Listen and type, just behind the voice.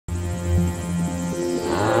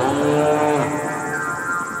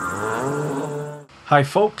Hi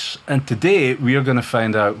folks, and today we are going to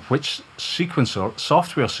find out which software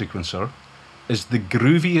sequencer, is the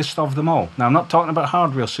grooviest of them all. Now I'm not talking about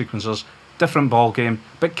hardware sequencers, different ball game,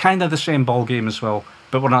 but kind of the same ball game as well,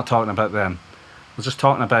 but we're not talking about them. We're just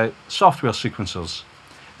talking about software sequencers.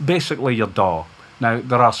 Basically your DAW. Now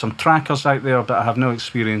there are some trackers out there, but I have no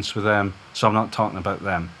experience with them, so I'm not talking about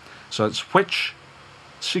them. So it's which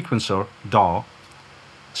sequencer, DAW,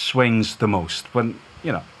 swings the most. When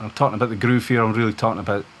I'm talking about the groove here, I'm really talking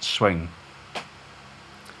about swing.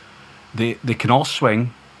 They can all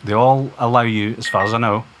swing. They all allow you, as far as I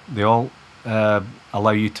know, they all allow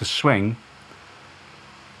you to swing.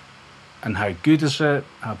 And how good is it?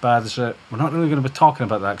 How bad is it? We're not really going to be talking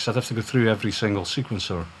about that because I'd have to go through every single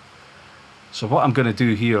sequencer. So what I'm going to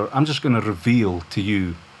do here, I'm just going to reveal to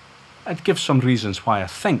you and give some reasons why I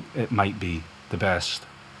think it might be the best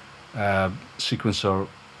sequencer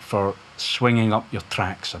for swinging up your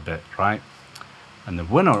tracks a bit, right? And the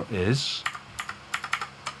winner is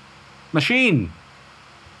Maschine.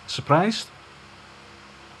 Surprised?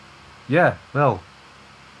 Yeah, well,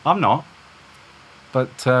 I'm not,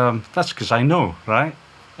 but that's because I know, right?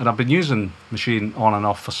 And I've been using Maschine on and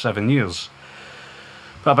off for 7 years.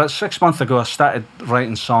 But about 6 months ago, I started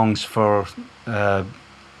writing songs for to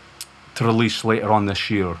release later on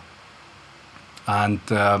this year, and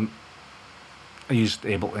I used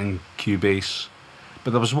Ableton, Cubase,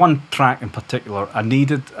 but there was one track in particular I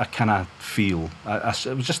needed a kind of feel.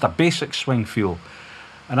 It was just a basic swing feel,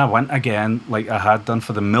 and I went again, like I had done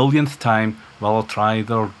for the millionth time. Well, I'll try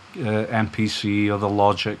their MPC or the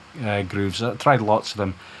Logic grooves. I tried lots of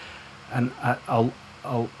them, and I'll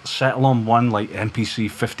settle on one like MPC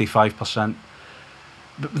 55%.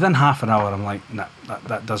 But within half an hour, I'm like, nah,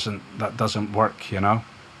 that doesn't work, you know.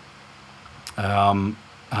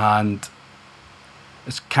 And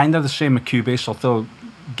it's kind of the same with Cubase, although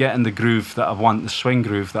getting the groove that I want, the swing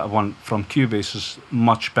groove that I want from Cubase, is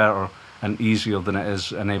much better and easier than it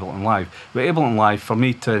is in Ableton Live. With Ableton Live, for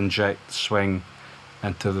me to inject swing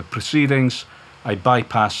into the proceedings, I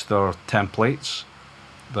bypass their templates,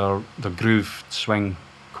 their groove swing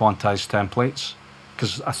quantized templates,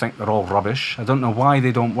 because I think they're all rubbish. I don't know why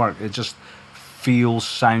they don't work. It just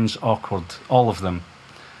sounds awkward, all of them.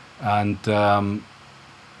 And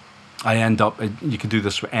I end up, you can do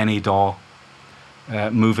this with any DAW,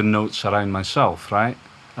 moving notes around myself, right?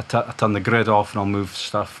 I turn the grid off and I'll move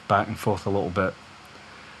stuff back and forth a little bit,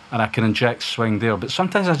 and I can inject swing there. But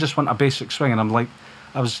sometimes I just want a basic swing, and I'm like,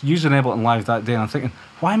 I was using Ableton Live that day and I'm thinking,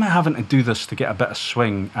 why am I having to do this to get a bit of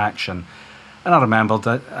swing action? And I remembered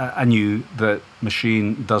that I knew that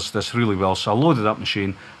Maschine does this really well, so I loaded up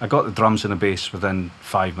Maschine. I got the drums and the bass within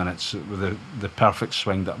 5 minutes with the perfect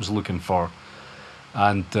swing that I was looking for.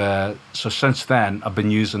 And so since then, I've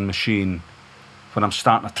been using Maschine when I'm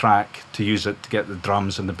starting a track to use it to get the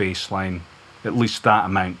drums and the bass line, at least that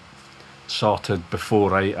amount, sorted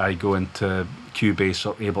before I go into Cubase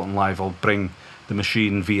or Ableton Live. I'll bring the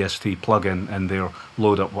Maschine VST plugin in there,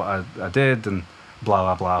 load up what I did, and blah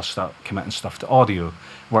blah blah, start committing stuff to audio.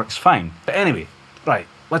 Works fine. But anyway, right,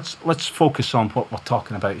 let's focus on what we're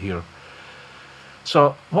talking about here.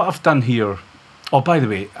 So what I've done here, oh, by the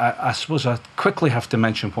way, I suppose I quickly have to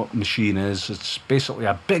mention what Maschine is. It's basically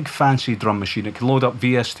a big fancy drum machine. It can load up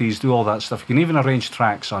VSTs, do all that stuff. You can even arrange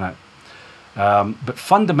tracks on it. But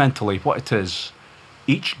fundamentally what it is,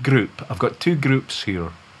 each group, I've got two groups here.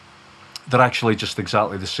 They're actually just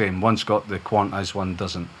exactly the same. One's got the quantized, one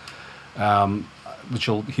doesn't, which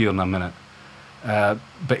you'll hear in a minute.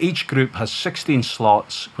 But each group has 16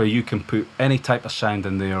 slots where you can put any type of sound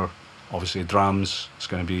in there. Obviously drums, it's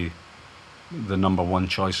going to be the number one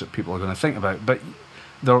choice that people are going to think about, but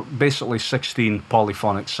they're basically 16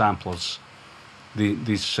 polyphonic samplers,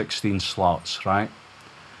 these 16 slots, right?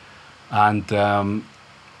 And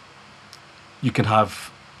you can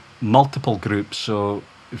have multiple groups. So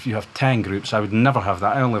if you have 10 groups, I would never have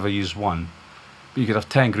that. I only ever use one. But you could have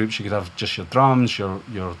 10 groups. You could have just your drums, your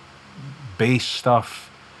bass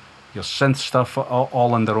stuff, your synth stuff,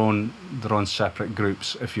 all in their own separate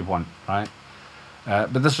groups if you want, right?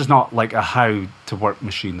 But this is not like a how to work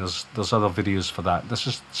Maschine. There's other videos for that. This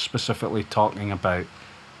is specifically talking about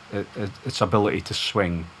its ability to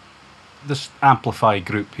swing. This amplify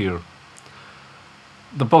group here,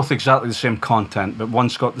 they're both exactly the same content, but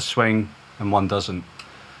one's got the swing and one doesn't.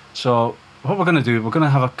 So what we're going to do, we're going to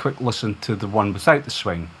have a quick listen to the one without the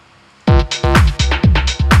swing.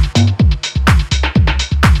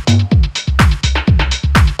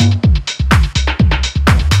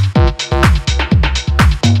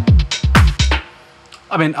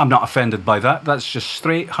 I mean, I'm not offended by that. That's just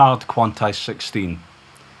straight hard quantized 16.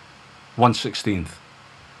 1/16.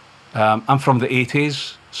 I'm from the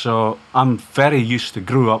 80s, so I'm very used to,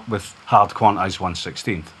 grew up with hard quantized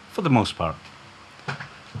 1/16th, for the most part.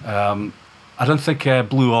 I don't think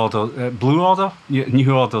Blue Order, Blue Order? Yeah,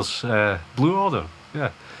 New Order's, Blue Order,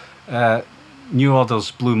 yeah. New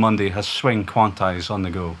Order's Blue Monday has swing quantize on the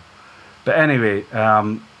go. But anyway,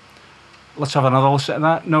 let's have another listen at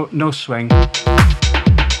that. No, no swing.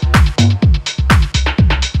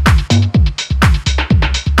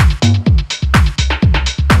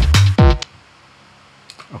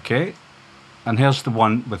 Okay, and here's the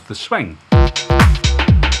one with the swing.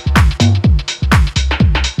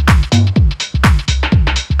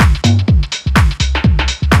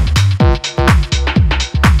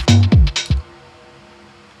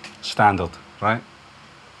 Standard, right?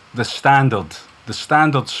 The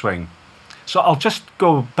standard swing. So I'll just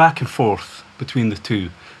go back and forth between the two.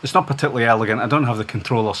 It's not particularly elegant. I don't have the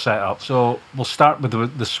controller set up. So we'll start with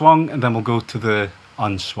the swung, and then we'll go to the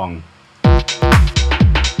unswung.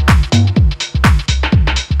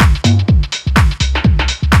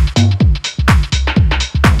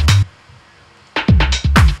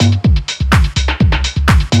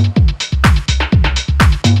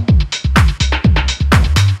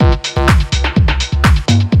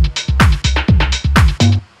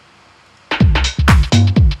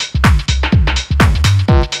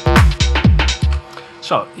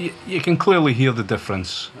 So you can clearly hear the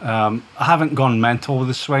difference. I haven't gone mental with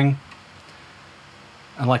the swing,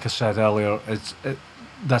 and like I said earlier,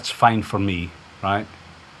 that's fine for me, right?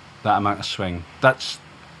 That amount of swing. That's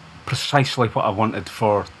precisely what I wanted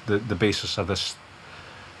for the basis of this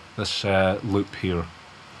loop here.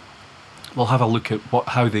 We'll have a look at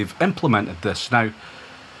how they've implemented this. Now,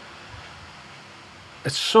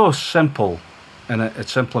 it's so simple in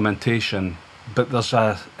its implementation, but there's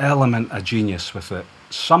an element of genius with it.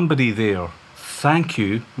 Somebody there, thank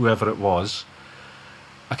you, whoever it was.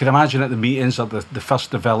 I can imagine at the meetings, at the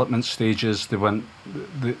first development stages, they went,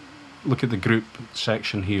 look at the group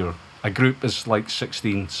section here. A group is like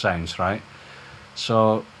 16 sounds, right?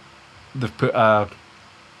 So they've put a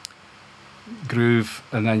groove,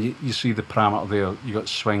 and then you see the parameter there. You got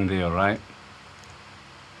swing there, right?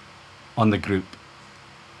 On the group.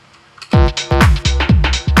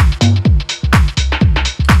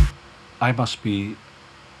 I must be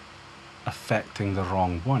affecting the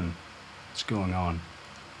wrong one. What's going on?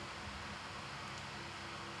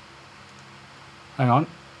 Hang on.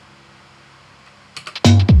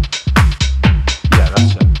 Yeah,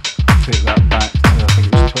 that's it. Take that back to, I think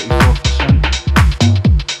it was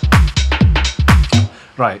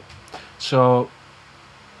 24%. Right. So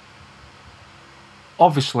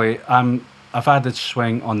obviously I've added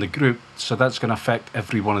swing on the group, so that's going to affect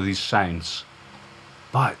every one of these sounds.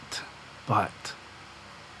 But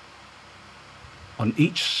on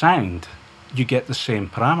each sound, you get the same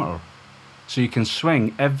parameter. So you can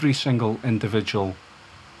swing every single individual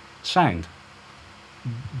sound,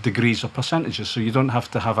 degrees or percentages. So you don't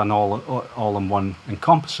have to have an all-in-one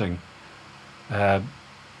encompassing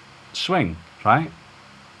swing, right?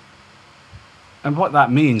 And what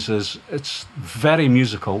that means is it's very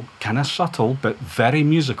musical, kind of subtle, but very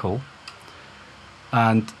musical.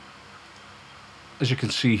 And as you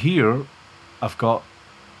can see here, I've got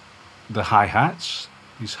the hi-hats,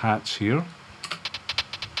 these hats here.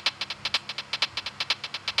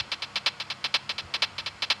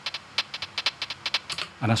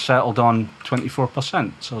 And I settled on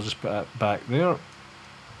 24%, so I'll just put it back there.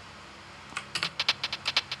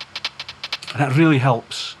 And it really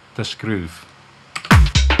helps this groove.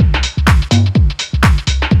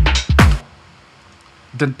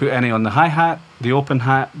 Didn't put any on the hi-hat, the open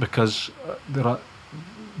hat, because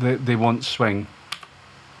they won't swing.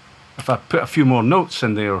 If I put a few more notes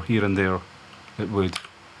in there, here and there, it would.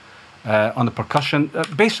 On the percussion,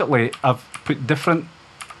 basically I've put different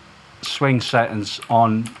swing settings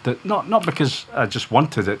on, not because I just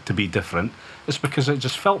wanted it to be different, it's because it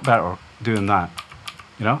just felt better doing that,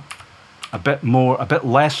 you know? A bit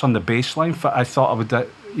less on the bass line. I thought I would,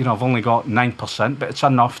 I've only got 9%, but it's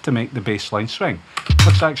enough to make the bass line swing.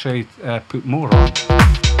 Let's actually put more on.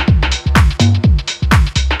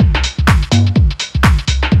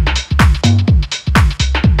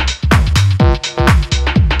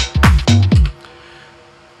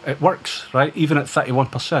 It works, right? Even at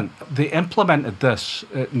 31%. They implemented this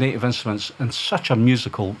at Native Instruments in such a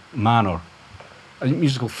musical manner, a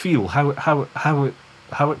musical feel, how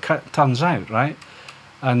it turns out, right?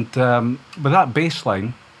 And with that bass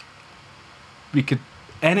line, we could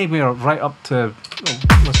anywhere right up to,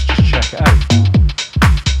 let's just check it out.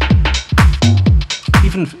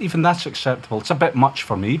 Even that's acceptable. It's a bit much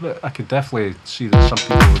for me, but I could definitely see that some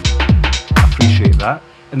people would appreciate that.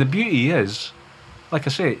 And the beauty is, like I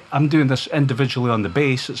say, I'm doing this individually on the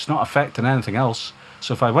bass. It's not affecting anything else.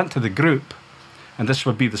 So if I went to the group, and this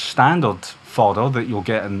would be the standard fodder that you'll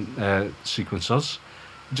get in sequencers,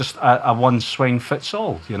 just a one swing fits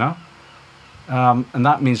all, you know? And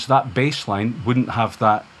that means that bass line wouldn't have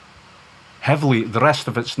that heavily, the rest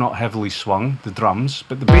of it's not heavily swung, the drums,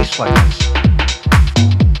 but the bass line is.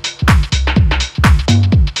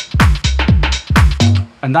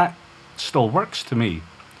 And that still works to me.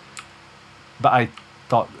 But I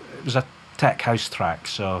thought it was a tech house track,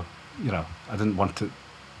 so, you know, I didn't want it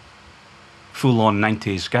full-on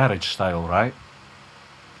 90s garage style, right?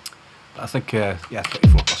 But I think, yeah,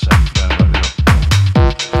 24%.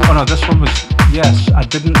 Oh no, this one was, yes, I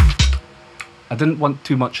didn't want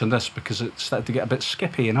too much on this because it started to get a bit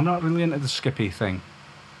skippy, and I'm not really into the skippy thing.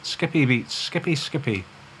 Skippy beats, skippy.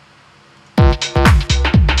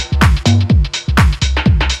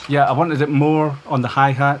 Yeah, I wanted it more on the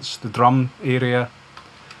hi-hats, the drum area,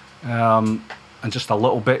 and just a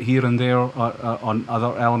little bit here and there on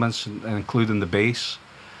other elements, including the bass.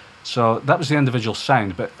 So that was the individual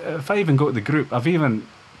sound. But if I even go to the group, I've even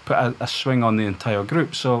put a swing on the entire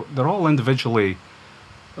group. So they're all individually,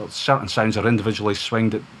 well, certain sounds are individually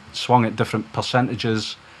swung at different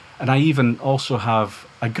percentages. And I even also have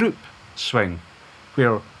a group swing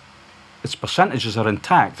where its percentages are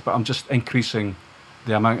intact, but I'm just increasing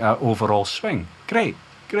the amount of overall swing. Great.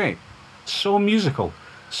 So musical,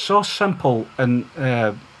 so simple in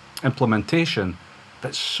implementation,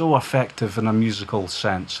 but so effective in a musical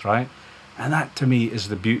sense, right? And that to me is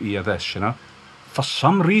the beauty of this, you know? For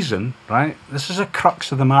some reason, right, this is a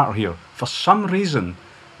crux of the matter here. For some reason,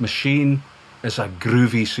 Maschine is a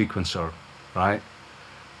groovy sequencer, right?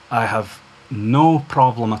 I have no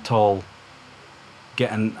problem at all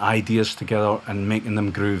getting ideas together and making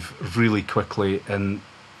them groove really quickly in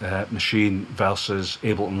Maschine versus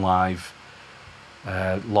Ableton Live,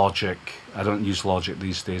 Logic. I don't use Logic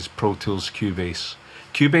these days. Pro Tools, Cubase.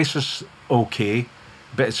 Cubase is okay,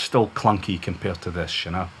 but it's still clunky compared to this,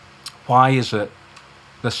 you know. Why is it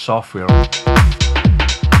this software,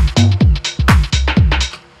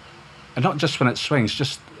 and not just when it swings,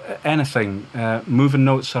 just anything, moving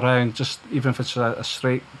notes around, just even if it's a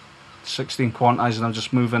straight 16 quantizing, I'm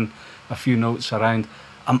just moving a few notes around,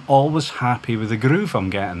 I'm always happy with the groove I'm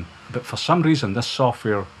getting. But for some reason this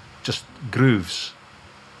software just grooves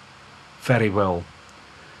very well.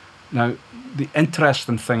 Now the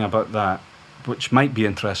interesting thing about that, which might be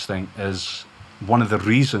interesting, is one of the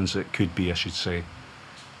reasons it could be, I should say,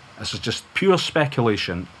 this is just pure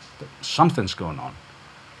speculation, that something's going on.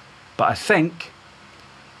 But I think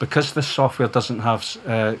because this software doesn't have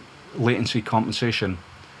latency compensation,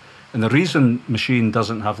 and the reason Maschine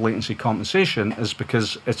doesn't have latency compensation is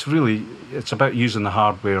because it's about using the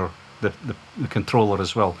hardware, the controller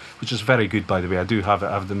as well, which is very good, by the way. I do have it.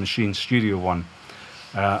 I have the Maschine Studio one.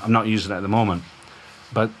 I'm not using it at the moment,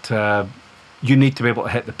 but you need to be able to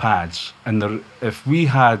hit the pads. And if we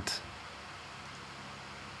had,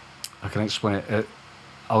 I can explain it.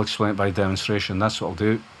 I'll explain it by demonstration. That's what I'll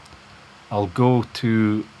do. I'll go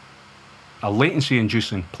to a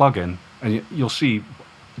latency-inducing plugin, and you'll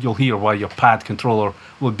hear why your pad controller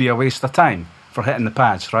would be a waste of time for hitting the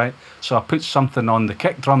pads, right? So I put something on the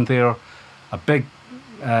kick drum there, a big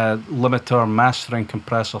limiter mastering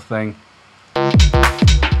compressor thing,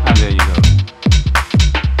 and there you go.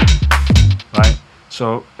 Right?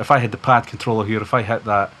 So if I hit the pad controller here, if I hit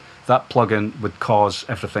that plugin would cause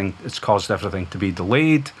everything, it's caused everything to be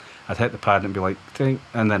delayed. I'd hit the pad and be like, ding,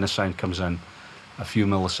 and then the sound comes in a few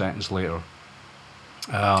milliseconds later.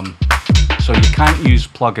 So you can't use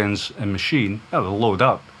plugins in Maschine. They'll load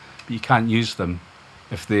up, but you can't use them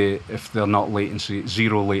if they're not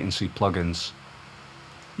zero latency plugins.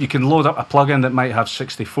 You can load up a plugin that might have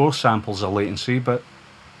 64 samples of latency, but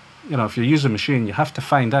you know, if you're using Maschine, you have to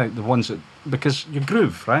find out the ones that, because you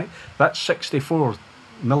groove, right? That's 64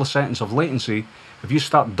 milliseconds of latency. If you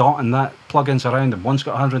start dotting that plugins around and one's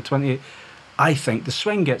got 128, I think the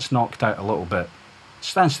swing gets knocked out a little bit.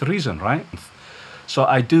 Stands to reason, right? So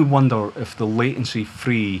I do wonder if the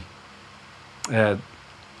latency-free, the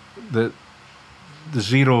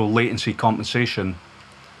zero latency compensation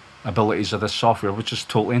abilities of this software, which is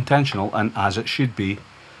totally intentional and as it should be,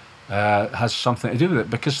 has something to do with it,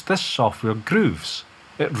 because this software grooves.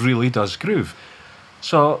 It really does groove.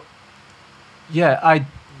 So yeah, I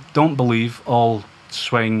don't believe all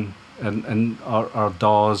swing and our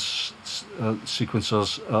DAWs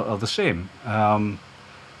sequencers are the same.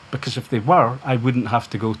 Because if they were, I wouldn't have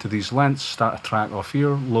to go to these lengths, start a track off here,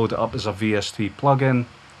 load it up as a VST plugin.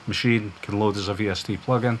 Maschine can load as a VST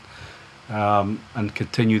plugin, and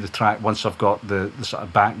continue the track once I've got the sort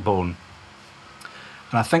of backbone.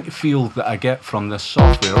 And I think the feel that I get from this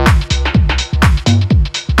software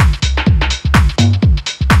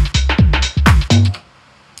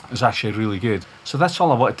is actually really good. So that's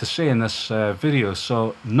all I wanted to say in this video.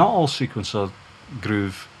 So not all sequencer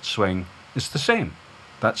groove swing is the same.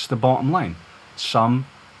 That's the bottom line. Some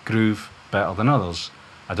groove better than others.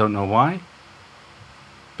 I don't know why,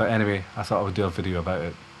 but anyway, I thought I would do a video about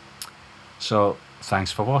it. So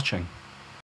thanks for watching.